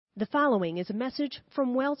The following is a message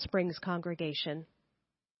from Wellsprings congregation.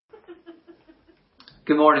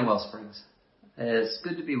 Good morning, Wellsprings. It's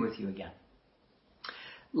good to be with you again.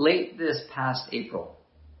 Late this past April,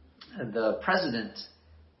 the president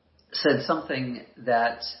said something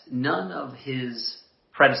that none of his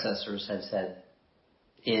predecessors had said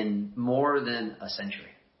in more than a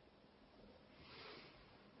century.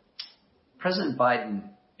 President Biden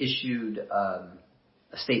issued a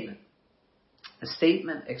statement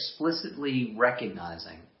explicitly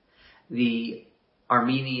recognizing the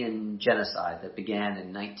Armenian Genocide that began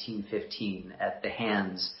in 1915 at the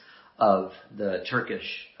hands of the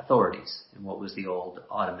Turkish authorities in what was the old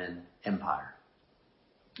Ottoman Empire.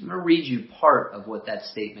 I'm going to read you part of what that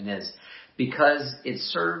statement is because it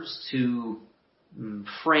serves to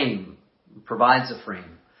provides a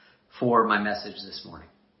frame for my message this morning.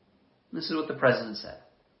 This is what the president said.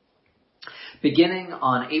 Beginning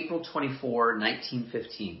on April 24,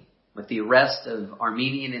 1915, with the arrest of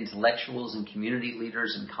Armenian intellectuals and community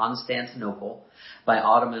leaders in Constantinople by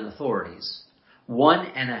Ottoman authorities,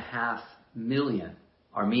 1.5 million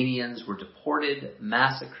Armenians were deported,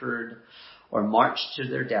 massacred, or marched to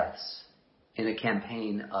their deaths in a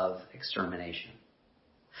campaign of extermination.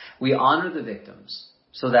 We honor the victims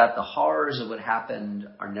so that the horrors of what happened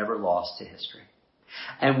are never lost to history.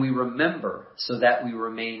 And we remember so that we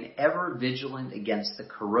remain ever vigilant against the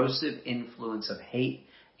corrosive influence of hate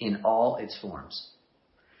in all its forms.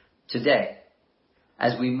 Today,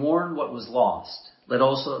 as we mourn what was lost, let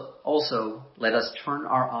us turn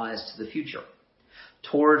our eyes to the future,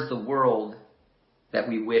 towards the world that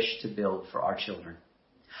we wish to build for our children.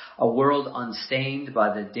 A world unstained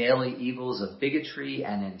by the daily evils of bigotry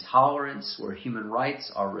and intolerance, where human rights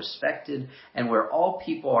are respected and where all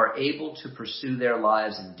people are able to pursue their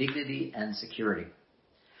lives in dignity and security.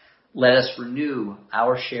 Let us renew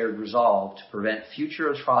our shared resolve to prevent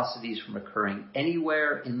future atrocities from occurring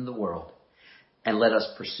anywhere in the world, and let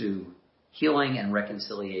us pursue healing and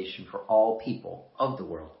reconciliation for all people of the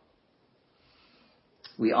world.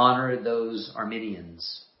 We honor those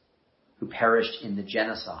Armenians who perished in the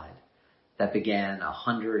genocide that began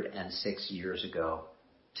 106 years ago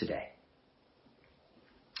today.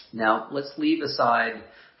 Now, let's leave aside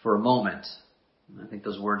for a moment. I think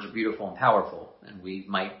those words are beautiful and powerful, and we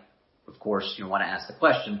might, of course, want to ask the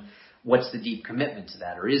question, what's the deep commitment to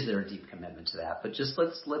that, or is there a deep commitment to that? But just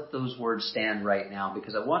let's let those words stand right now,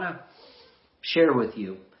 because I want to share with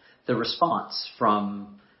you the response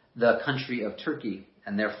from the country of Turkey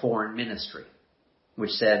and their foreign ministry,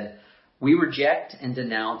 which said, "We reject and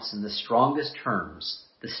denounce in the strongest terms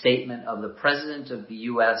the statement of the President of the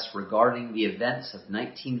U.S. regarding the events of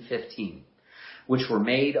 1915, which were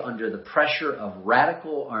made under the pressure of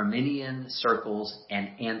radical Armenian circles and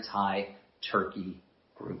anti-Turkey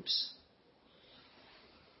groups."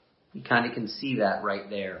 You kind of can see that right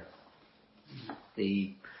there.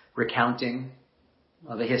 The recounting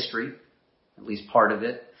of a history, at least part of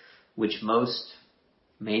it, which most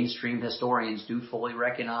mainstream historians do fully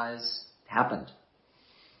recognize happened.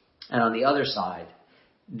 And on the other side,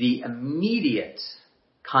 the immediate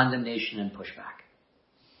condemnation and pushback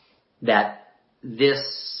that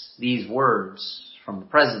these words from the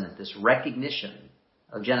president, this recognition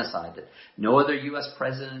of genocide that no other U.S.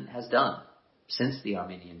 president has done since the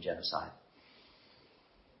Armenian Genocide,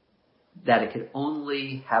 that it could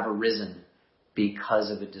only have arisen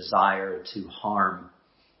because of a desire to harm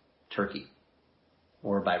Turkey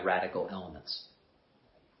or by radical elements.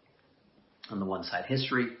 On the one side,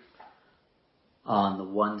 history. On the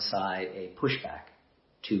one side, a pushback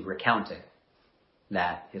to recounting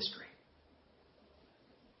that history.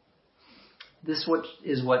 This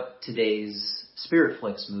is what today's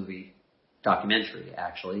SpiritFlix movie documentary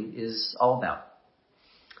actually is all about.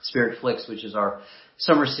 SpiritFlix, which is our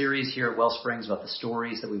summer series here at Wellsprings about the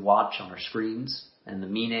stories that we watch on our screens and the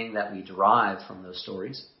meaning that we derive from those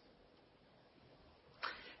stories.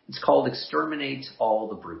 It's called Exterminate All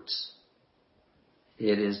the Brutes.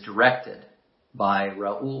 It is directed by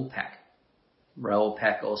Raoul Peck. Raoul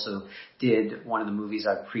Peck also did one of the movies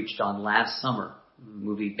I preached on last summer, a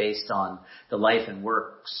movie based on the life and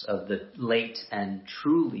works of the late and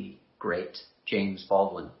truly great James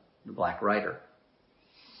Baldwin, the Black writer.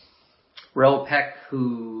 Raoul Peck,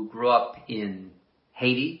 who grew up in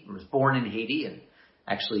Haiti, was born in Haiti and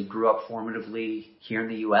actually grew up formatively here in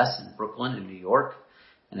the U.S. in Brooklyn and New York,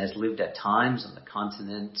 and has lived at times on the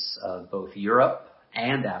continents of both Europe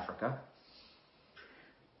and Africa.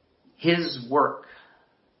 His work,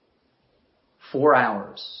 4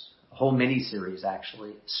 hours, a whole mini-series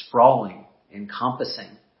actually, sprawling,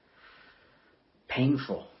 encompassing,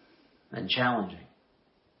 painful, and challenging,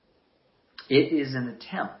 It is an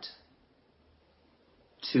attempt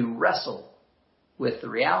to wrestle with the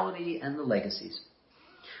reality and the legacies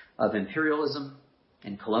of imperialism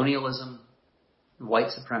and colonialism,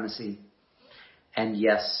 white supremacy, and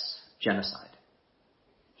yes, genocide.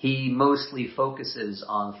 He mostly focuses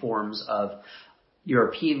on forms of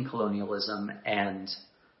European colonialism and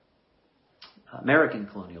American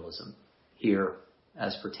colonialism here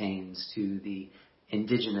as pertains to the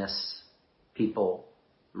indigenous people,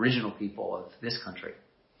 original people of this country.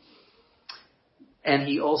 And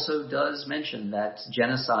he also does mention that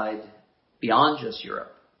genocide beyond just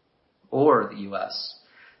Europe or the U.S.,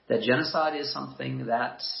 that genocide is something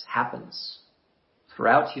that happens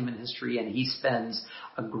throughout human history, and he spends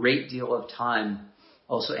a great deal of time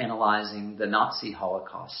also analyzing the Nazi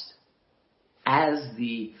Holocaust as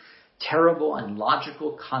the terrible and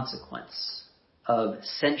logical consequence of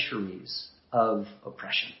centuries of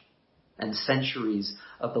oppression and centuries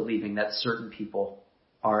of believing that certain people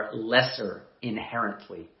are lesser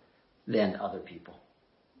inherently than other people.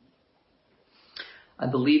 I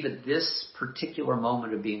believe at this particular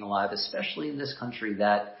moment of being alive, especially in this country,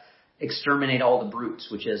 that exterminate all the brutes,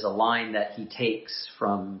 which is a line that he takes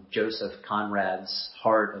from Joseph Conrad's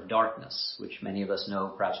Heart of Darkness, which many of us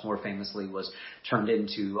know perhaps more famously was turned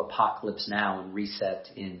into Apocalypse Now and reset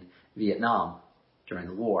in Vietnam during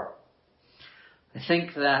the war. I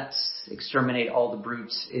think that exterminate all the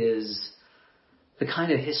brutes is the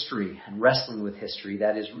kind of history and wrestling with history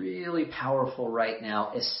that is really powerful right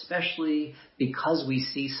now, especially because we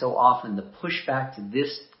see so often the pushback to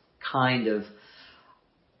this kind of,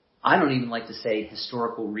 I don't even like to say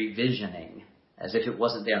historical revisioning, as if it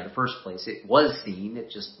wasn't there in the first place. It was seen,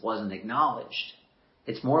 it just wasn't acknowledged.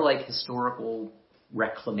 It's more like historical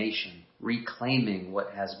reclamation, reclaiming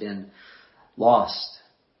what has been lost.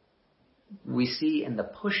 We see in the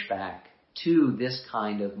pushback to this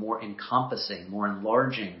kind of more encompassing, more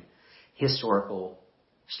enlarging historical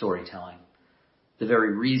storytelling, the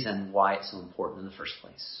very reason why it's so important in the first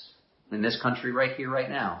place. In this country right here, right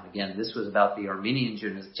now, again, this was about the Armenian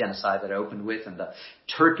Genocide that I opened with and the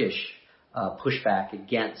Turkish pushback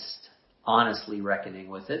against honestly reckoning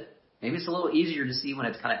with it. Maybe it's a little easier to see when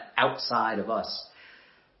it's kind of outside of us.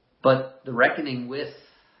 But the reckoning with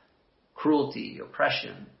cruelty,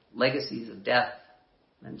 oppression, legacies of death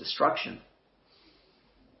and destruction.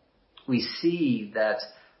 We see that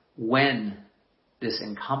when this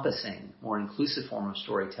encompassing, more inclusive form of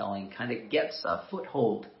storytelling kind of gets a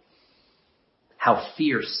foothold, how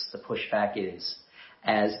fierce the pushback is,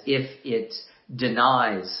 as if it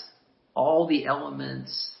denies all the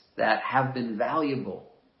elements that have been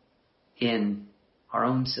valuable in our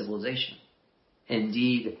own civilization.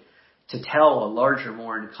 Indeed, to tell a larger,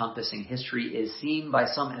 more encompassing history is seen by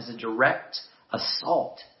some as a direct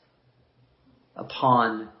assault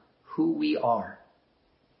upon who we are,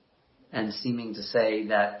 and seeming to say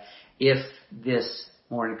that if this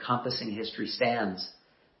more encompassing history stands,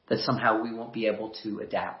 that somehow we won't be able to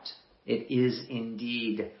adapt. It is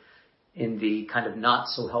indeed, in the kind of not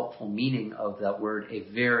so helpful meaning of that word, a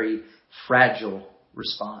very fragile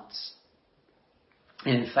response.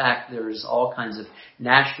 And in fact, there's all kinds of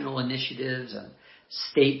national initiatives and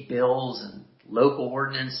state bills and local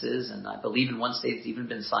ordinances, and I believe in one state it's even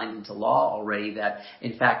been signed into law already, that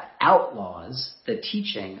in fact outlaws the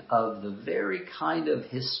teaching of the very kind of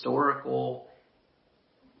historical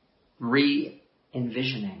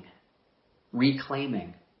re-envisioning,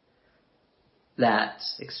 reclaiming that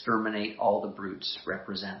Exterminate All the Brutes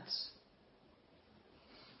represents.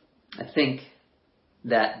 I think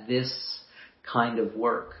that this kind of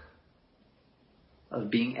work of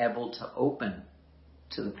being able to open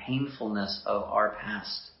to the painfulness of our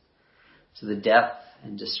past, to the death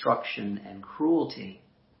and destruction and cruelty,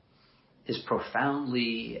 is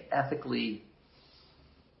profoundly, ethically,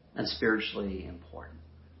 and spiritually important.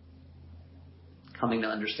 Coming to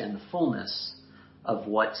understand the fullness of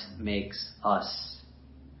what makes us,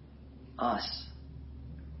 us.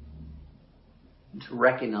 And to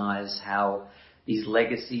recognize how these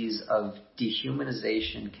legacies of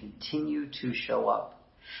dehumanization continue to show up.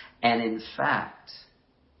 And in fact,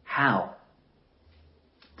 how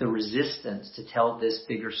the resistance to tell this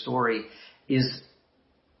bigger story is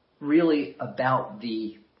really about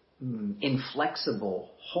the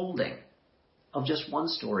inflexible holding of just one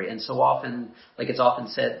story. And so often, like it's often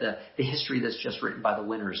said, the history that's just written by the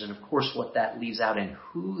winners. And of course, what that leaves out and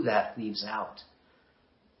who that leaves out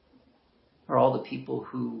are all the people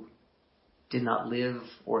who did not live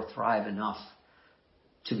or thrive enough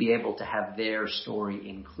to be able to have their story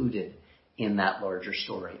included in that larger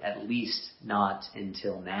story, at least not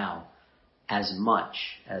until now, as much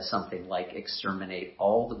as something like Exterminate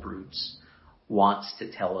All the Brutes wants to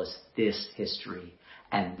tell us this history,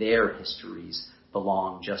 and their histories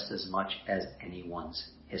belong just as much as anyone's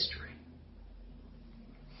history.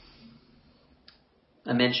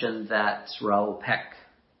 I mentioned that Raoul Peck,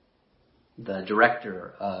 the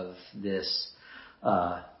director of this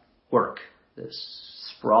work, this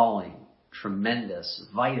sprawling, tremendous,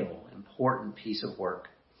 vital, important piece of work.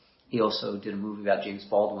 He also did a movie about James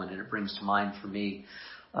Baldwin, and it brings to mind for me,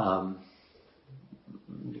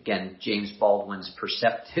 again, James Baldwin's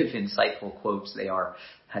perceptive, insightful quotes. They are,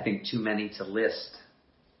 I think, too many to list.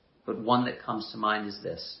 But one that comes to mind is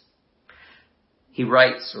this. He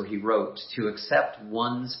writes, or he wrote, to accept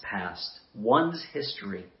one's past, one's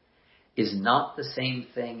history, is not the same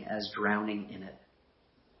thing as drowning in it.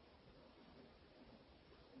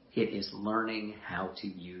 It is learning how to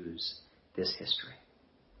use this history.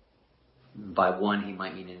 By one, he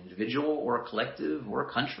might mean an individual or a collective or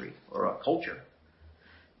a country or a culture.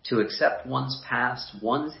 To accept one's past,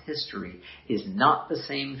 one's history, is not the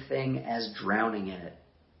same thing as drowning in it.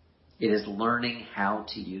 It is learning how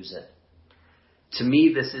to use it. To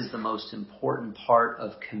me, this is the most important part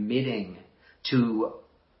of committing to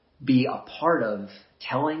be a part of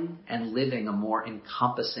telling and living a more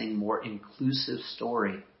encompassing, more inclusive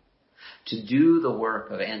story. To do the work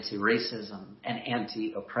of anti-racism and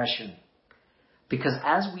anti-oppression. Because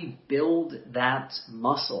as we build that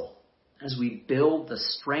muscle, as we build the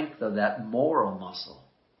strength of that moral muscle,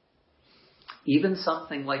 even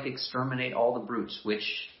something like Exterminate All the Brutes, which,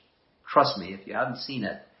 trust me, if you haven't seen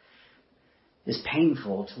it, is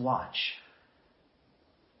painful to watch.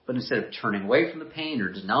 But instead of turning away from the pain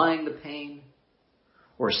or denying the pain,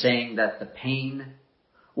 or saying that the pain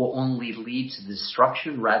will only lead to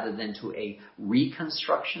destruction rather than to a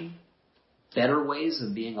reconstruction, better ways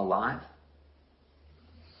of being alive.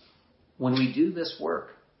 When we do this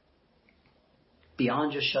work,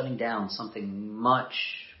 beyond just shutting down, something much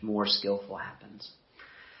more skillful happens.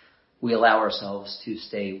 We allow ourselves to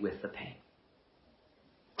stay with the pain.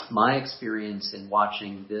 My experience in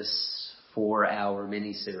watching this 4-hour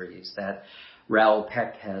miniseries that Raoul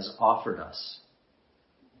Peck has offered us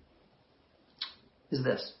is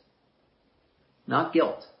this. Not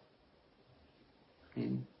guilt. I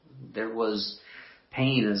mean, there was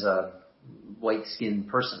pain as a white-skinned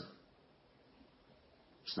person.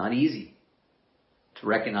 It's not easy to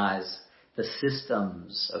recognize the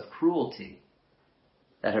systems of cruelty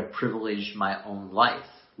that have privileged my own life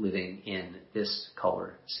living in this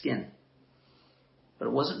color skin. But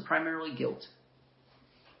it wasn't primarily guilt.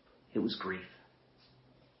 It was grief,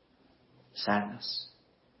 sadness,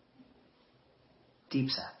 deep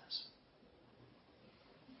sadness.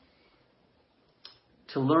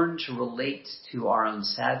 To learn to relate to our own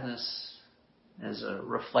sadness as a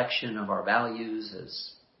reflection of our values,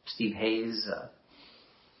 as Steve Hayes, a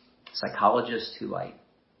psychologist who I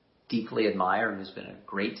deeply admire and has been a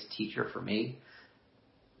great teacher for me,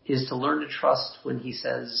 is to learn to trust when he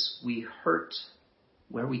says we hurt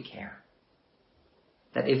where we care.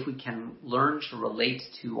 That if we can learn to relate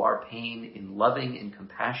to our pain in loving and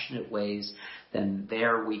compassionate ways, then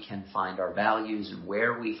there we can find our values. And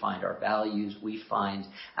where we find our values, we find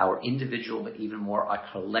our individual, but even more our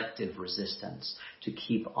collective resistance to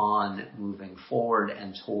keep on moving forward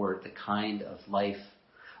and toward the kind of life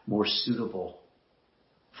more suitable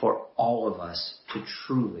for all of us to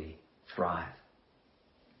truly thrive.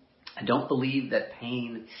 I don't believe that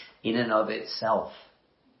pain in and of itself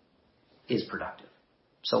is productive.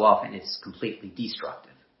 So often it's completely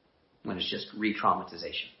destructive when it's just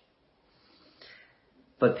re-traumatization.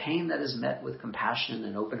 But pain that is met with compassion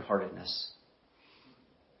and open-heartedness,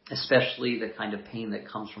 especially the kind of pain that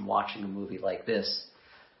comes from watching a movie like this,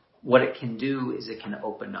 what it can do is it can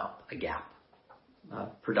open up a gap, a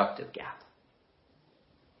productive gap.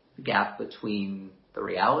 The gap between the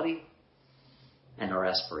reality and our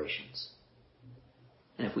aspirations.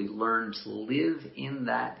 And if we learn to live in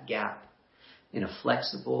that gap in a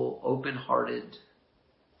flexible, open-hearted,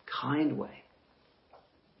 kind way,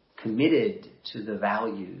 committed to the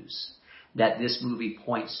values that this movie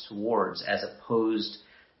points towards as opposed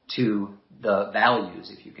to the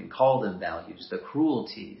values, if you can call them values, the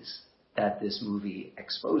cruelties that this movie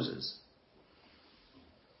exposes.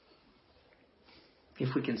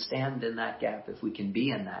 If we can stand in that gap, if we can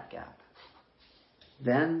be in that gap,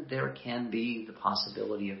 then there can be the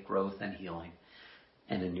possibility of growth and healing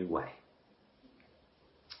in a new way.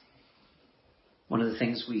 One of the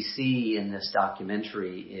things we see in this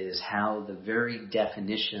documentary is how the very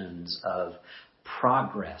definitions of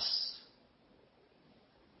progress,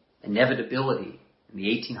 inevitability in the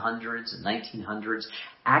 1800s and 1900s,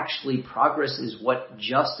 actually progress is what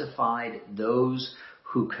justified those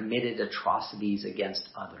who committed atrocities against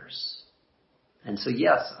others. And so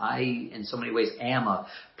yes, I, in so many ways, am a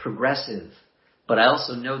progressive, but I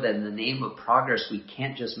also know that in the name of progress, we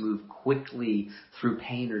can't just move quickly through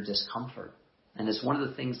pain or discomfort. And it's one of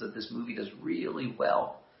the things that this movie does really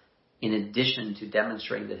well, in addition to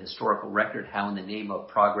demonstrating the historical record, how in the name of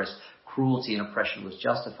progress, cruelty and oppression was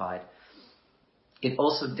justified. It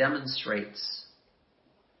also demonstrates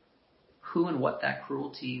who and what that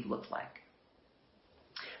cruelty looked like.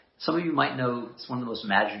 Some of you might know, it's one of the most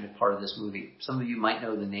imaginative part of this movie, some of you might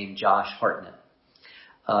know the name Josh Hartnett.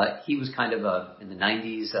 He was kind of in the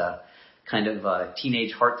 90s, kind of a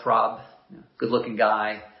teenage heartthrob, good-looking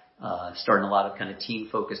guy, starring a lot of kind of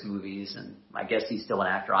teen-focused movies, and I guess he's still an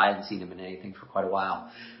actor. I haven't seen him in anything for quite a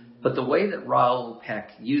while. But the way that Raoul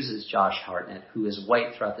Peck uses Josh Hartnett, who is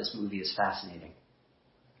white throughout this movie, is fascinating.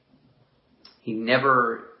 He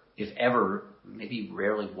never, if ever, maybe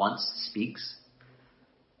rarely once speaks,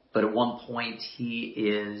 but at one point he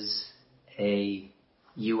is a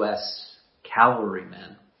U.S.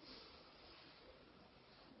 cavalryman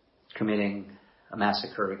committing a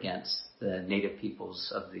massacre against the native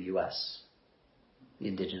peoples of the U.S., the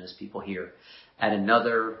indigenous people here. At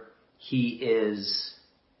another, he is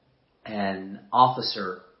an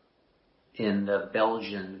officer in the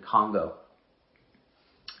Belgian Congo,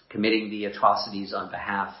 committing the atrocities on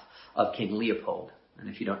behalf of King Leopold. And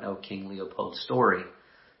if you don't know King Leopold's story,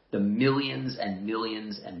 the millions and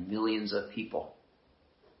millions and millions of people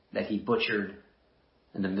that he butchered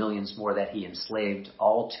and the millions more that he enslaved,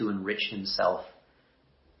 all to enrich himself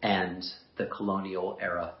and the colonial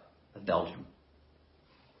era of Belgium.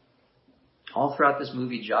 All throughout this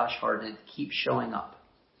movie, Josh Hartnett keeps showing up.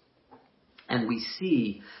 And we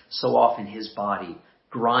see so often his body,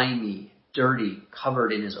 grimy, dirty,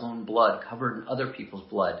 covered in his own blood, covered in other people's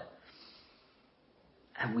blood.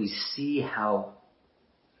 And we see how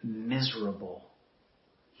miserable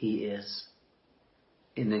he is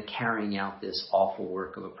in the carrying out this awful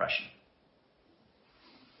work of oppression.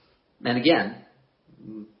 And again,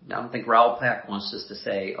 I don't think Raoul Peck wants us to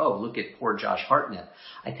say, oh, look at poor Josh Hartnett.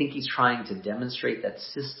 I think he's trying to demonstrate that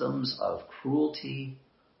systems of cruelty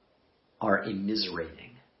are immiserating.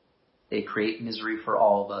 They create misery for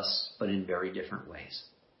all of us, but in very different ways.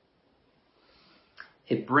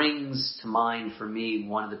 It brings to mind for me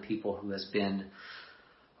one of the people who has been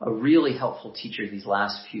a really helpful teacher these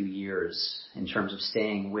last few years in terms of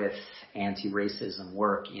staying with anti-racism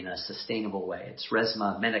work in a sustainable way. It's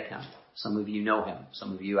Resmaa Menakem. Some of you know him.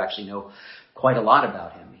 Some of you actually know quite a lot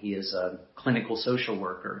about him. He is a clinical social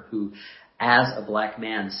worker who, as a black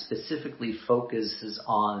man, specifically focuses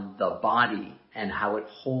on the body and how it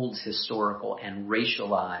holds historical and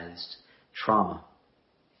racialized trauma.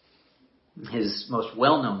 His most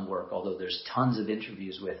well-known work, although there's tons of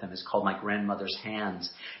interviews with him, is called My Grandmother's Hands,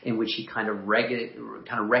 in which he kind of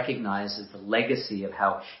recognizes the legacy of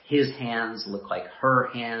how his hands look like her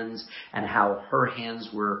hands and how her hands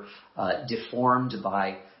were deformed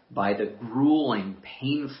by the grueling,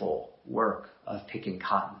 painful work of picking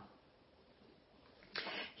cotton.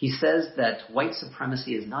 He says that white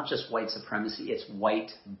supremacy is not just white supremacy, it's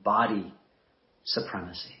white body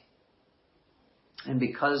supremacy. And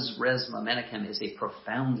because Resmaa Menakem is a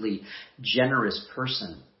profoundly generous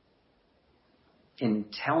person in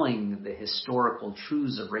telling the historical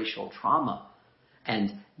truths of racial trauma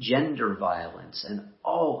and gender violence and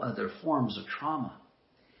all other forms of trauma,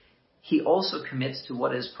 he also commits to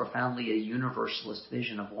what is profoundly a universalist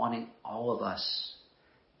vision of wanting all of us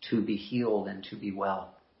to be healed and to be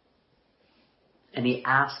well. And he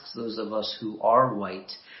asks those of us who are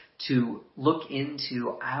white to look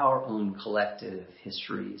into our own collective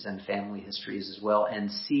histories and family histories as well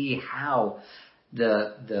and see how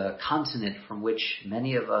the continent from which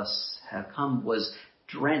many of us have come was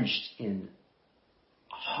drenched in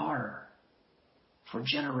horror for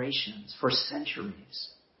generations, for centuries.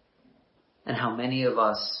 And how many of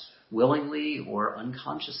us, willingly or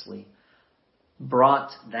unconsciously,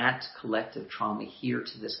 brought that collective trauma here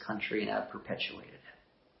to this country and have perpetuated it.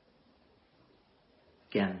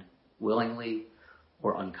 Again, willingly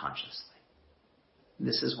or unconsciously.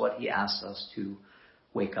 This is what he asks us to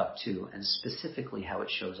wake up to, and specifically how it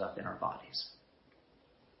shows up in our bodies.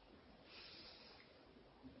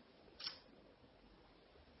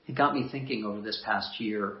 It got me thinking over this past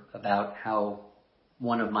year about how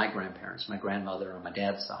one of my grandparents, my grandmother on my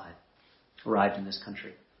dad's side, arrived in this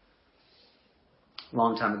country. A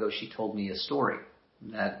long time ago, she told me a story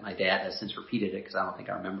that my dad has since repeated it because I don't think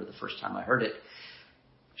I remember the first time I heard it.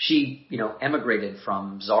 She, emigrated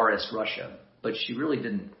from Tsarist Russia, but she really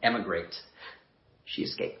didn't emigrate. She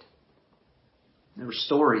escaped. There were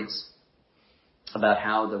stories about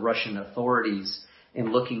how the Russian authorities,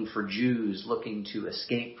 in looking for Jews looking to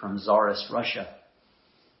escape from Tsarist Russia,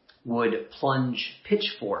 would plunge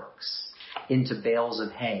pitchforks into bales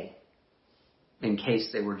of hay in case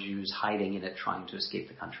they were Jews hiding in it trying to escape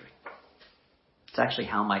the country. It's actually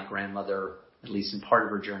how my grandmother, at least in part of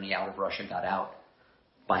her journey out of Russia, got out,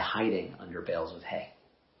 by hiding under bales of hay.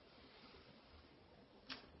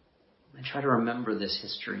 I try to remember this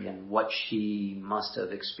history and what she must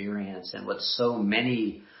have experienced and what so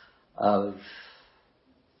many of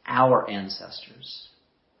our ancestors,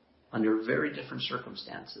 under very different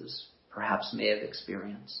circumstances, perhaps may have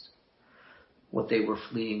experienced, what they were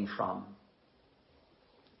fleeing from.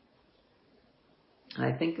 And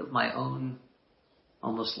I think of my own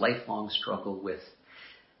almost lifelong struggle with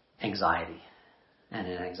anxiety and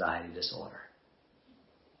an anxiety disorder.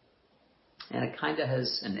 And it kind of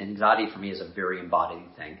has, and anxiety for me is a very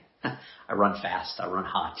embodied thing. I run fast, I run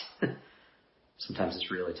hot. Sometimes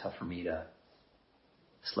it's really tough for me to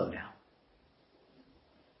slow down.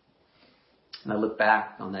 And I look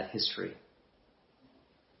back on that history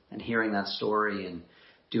and hearing that story and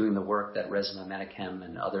doing the work that Resma Menachem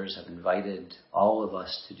and others have invited all of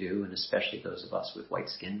us to do, and especially those of us with white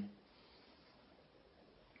skin.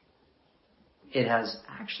 It has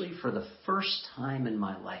actually, for the first time in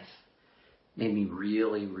my life, made me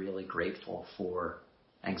really, really grateful for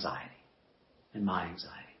anxiety and my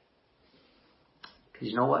anxiety. Because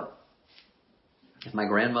you know what? If my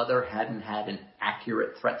grandmother hadn't had an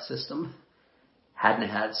accurate threat system, hadn't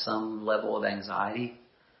had some level of anxiety,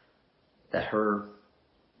 that her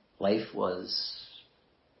life was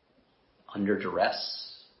under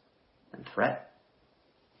duress and threat,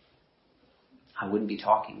 I wouldn't be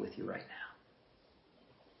talking with you right now.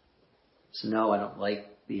 So no, I don't like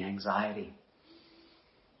the anxiety.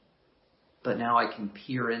 But now I can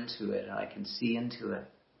peer into it and I can see into it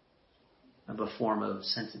of a form of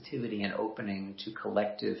sensitivity and opening to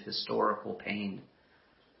collective historical pain.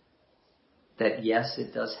 That yes,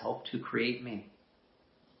 it does help to create me.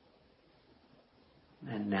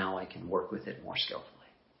 And now I can work with it more skillfully.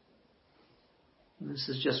 And this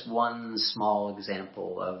is just one small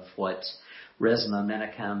example of what Resma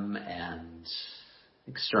Menachem and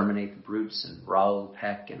Exterminate the Brutes and Raoul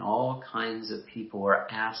Peck and all kinds of people are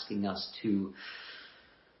asking us to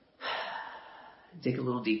dig a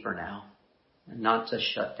little deeper now and not to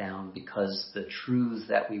shut down because the truths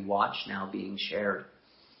that we watch now being shared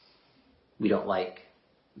we don't like,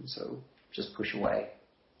 and so just push away.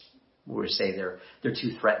 Or say they're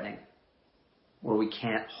too threatening, or we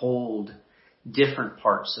can't hold different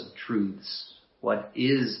parts of truths. What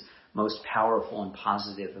is most powerful and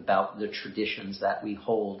positive about the traditions that we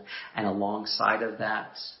hold, and alongside of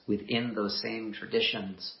that, within those same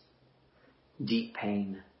traditions, deep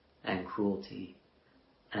pain and cruelty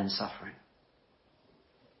and suffering.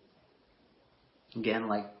 Again,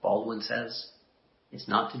 like Baldwin says, it's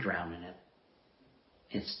not to drown in it.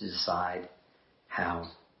 It's to decide how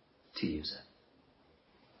to use it.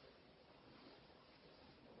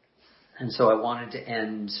 And so I wanted to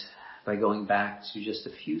end by going back to just a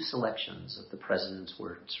few selections of the President's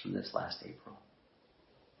words from this last April.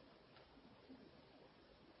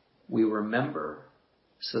 We remember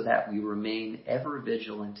so that we remain ever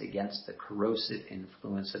vigilant against the corrosive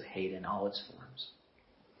influence of hate in all its forms.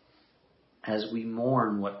 As we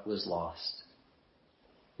mourn what was lost,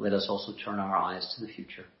 let us also turn our eyes to the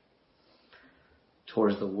future,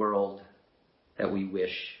 towards the world that we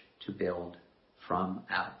wish to build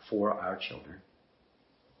for our children.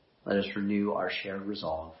 Let us renew our shared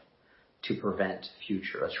resolve to prevent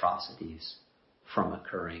future atrocities from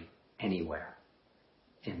occurring anywhere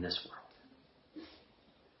in this world.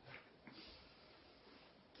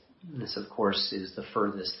 And this, of course, is the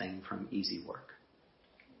furthest thing from easy work.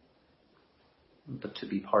 But to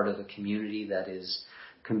be part of a community that is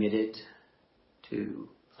committed to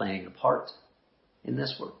playing a part in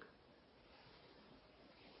this work,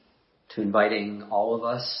 to inviting all of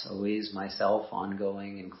us, always myself,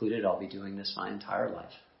 ongoing included. I'll be doing this my entire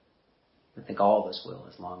life. I think all of us will,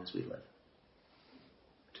 as long as we live.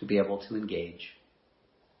 To be able to engage,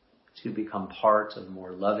 to become part of a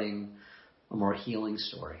more loving, a more healing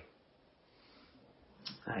story.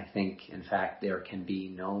 I think, in fact, there can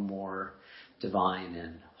be no more divine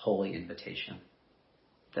and holy invitation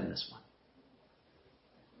than this one.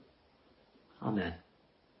 Amen.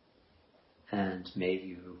 And may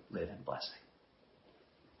you live in blessing.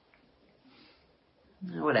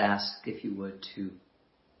 I would ask, if you would, to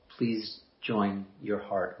please join your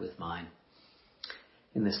heart with mine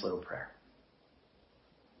in this little prayer.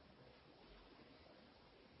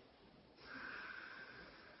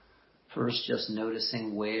 First, just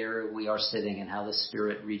noticing where we are sitting and how the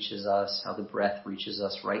Spirit reaches us, how the breath reaches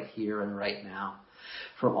us right here and right now,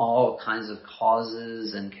 from all kinds of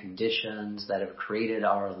causes and conditions that have created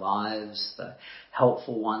our lives, the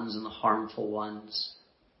helpful ones and the harmful ones,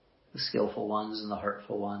 the skillful ones and the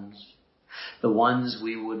hurtful ones, the ones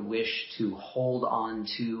we would wish to hold on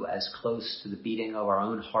to as close to the beating of our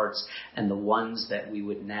own hearts, and the ones that we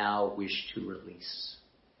would now wish to release.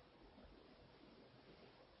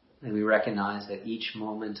 And we recognize that each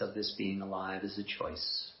moment of this being alive is a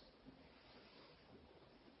choice.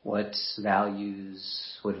 What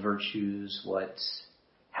values, what virtues, what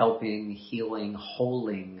helping, healing,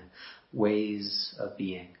 holding ways of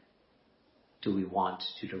being do we want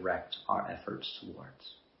to direct our efforts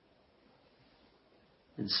towards?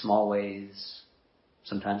 In small ways,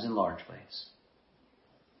 sometimes in large ways.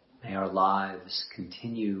 May our lives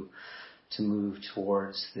continue to move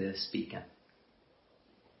towards this beacon.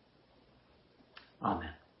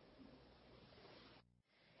 Amen.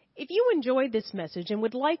 If you enjoyed this message and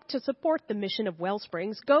would like to support the mission of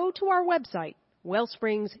Wellsprings, go to our website,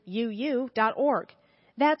 wellspringsuu.org.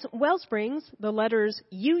 That's Wellsprings, the letters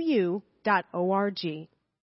uu.org.